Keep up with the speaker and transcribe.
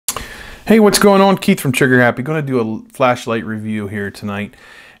Hey, what's going on? Keith from Trigger Happy. Going to do a flashlight review here tonight.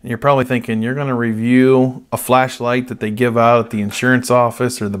 And you're probably thinking you're going to review a flashlight that they give out at the insurance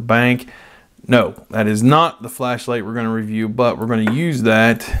office or the bank. No, that is not the flashlight we're going to review, but we're going to use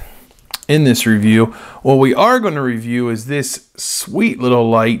that in this review. What we are going to review is this sweet little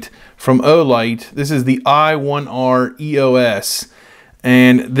light from OLight. This is the I1R EOS.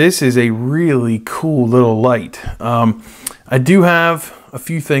 And this is a really cool little light. I do have a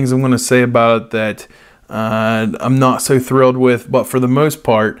few things I'm going to say about it that I'm not so thrilled with, but for the most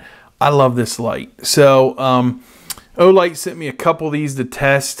part, I love this light. So OLight sent me a couple of these to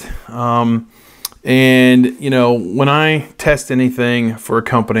test. And you know, when I test anything for a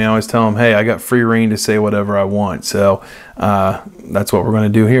company, I always tell them, hey, I got free reign to say whatever I want. So that's what we're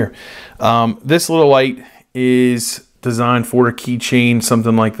going to do here. This little light is designed for a keychain,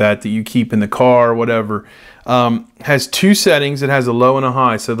 something like that you keep in the car, whatever. Has two settings. It has a low and a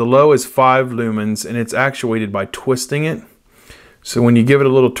high. So the low is 5 lumens and it's actuated by twisting it. So when you give it a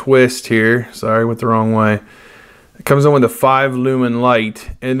little twist here, sorry, went the wrong way. It comes on with a 5 lumen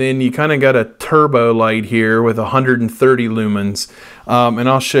light, and then you kind of got a turbo light here with 130 lumens. And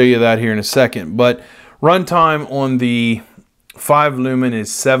I'll show you that here in a second. But runtime on the 5 lumen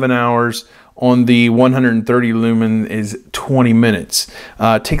is 7 hours. On the 130 lumen is 20 minutes.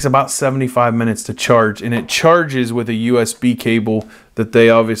 It takes about 75 minutes to charge, and it charges with a USB cable that they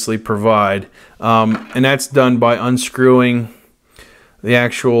obviously provide. And that's done by unscrewing the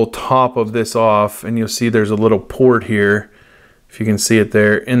actual top of this off, and you'll see there's a little port here, if you can see it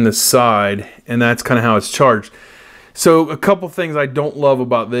there, in the side, and that's kind of how it's charged. So a couple things I don't love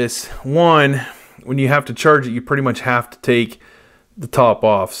about this. One, when you have to charge it, you pretty much have to take the top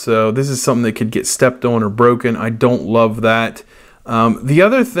off. So this is something that could get stepped on or broken. I don't love that. The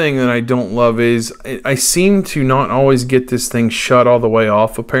other thing that I don't love is I seem to not always get this thing shut all the way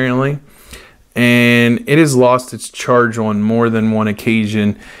off, apparently. And it has lost its charge on more than one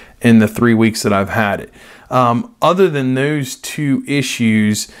occasion in the 3 weeks that I've had it. Other than those two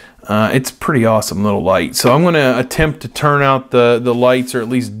issues, it's a pretty awesome little light. So I'm going to attempt to turn out the lights, or at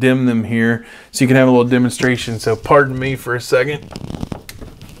least dim them here, so you can have a little demonstration. So pardon me for a second.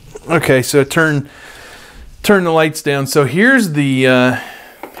 Okay, so turn the lights down. So here's the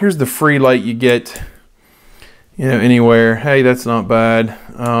free light you get, you know, anywhere. Hey, that's not bad.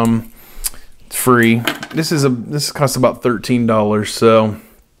 It's free. This costs about $13. So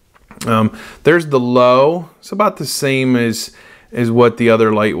there's the low. It's about the same as what the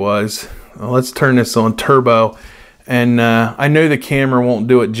other light was. Well, let's turn this on turbo, and I know the camera won't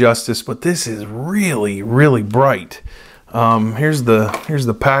do it justice, but this is really, really bright. Here's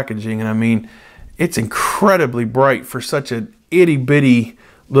the packaging, and I mean, it's incredibly bright for such an itty bitty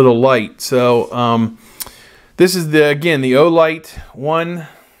little light. So this is the OLight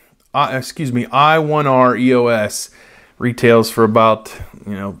I1R EOS. Retails for about,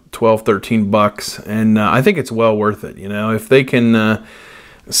 you know, 12, 13 bucks, and I think it's well worth it. You know, if they can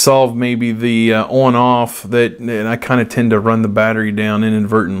solve maybe the on-off that, and I kind of tend to run the battery down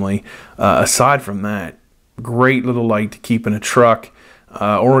inadvertently. Aside from that, great little light to keep in a truck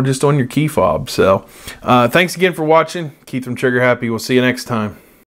or just on your key fob. So thanks again for watching. Keith from Trigger Happy. We'll see you next time.